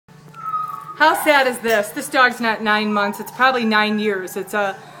How sad is this? This dog's not 9 months, it's probably 9 years. It's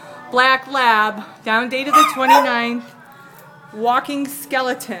a black lab, down dated the 29th, walking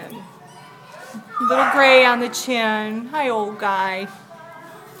skeleton. Little gray on the chin. Hi, old guy.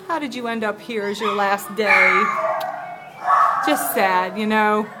 How did you end up here as your last day? Just sad, you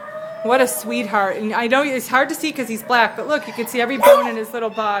know. What a sweetheart. And I know it's hard to see because he's black, but look, you can see every bone in his little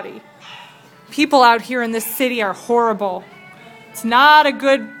body. People out here in this city are horrible. It's not a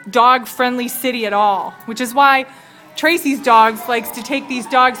good dog-friendly city at all, which is why Tracy's Dogs likes to take these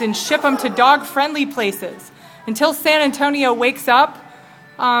dogs and ship them to dog-friendly places. Until San Antonio wakes up,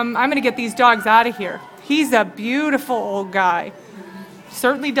 I'm going to get these dogs out of here. He's a beautiful old guy.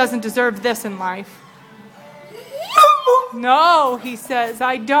 Certainly doesn't deserve this in life. No, he says,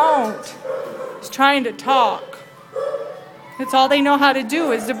 I don't. He's trying to talk. That's all they know how to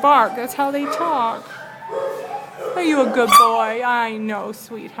do is to bark. That's how they talk. Are you a good boy? I know,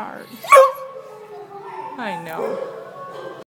 sweetheart. I know.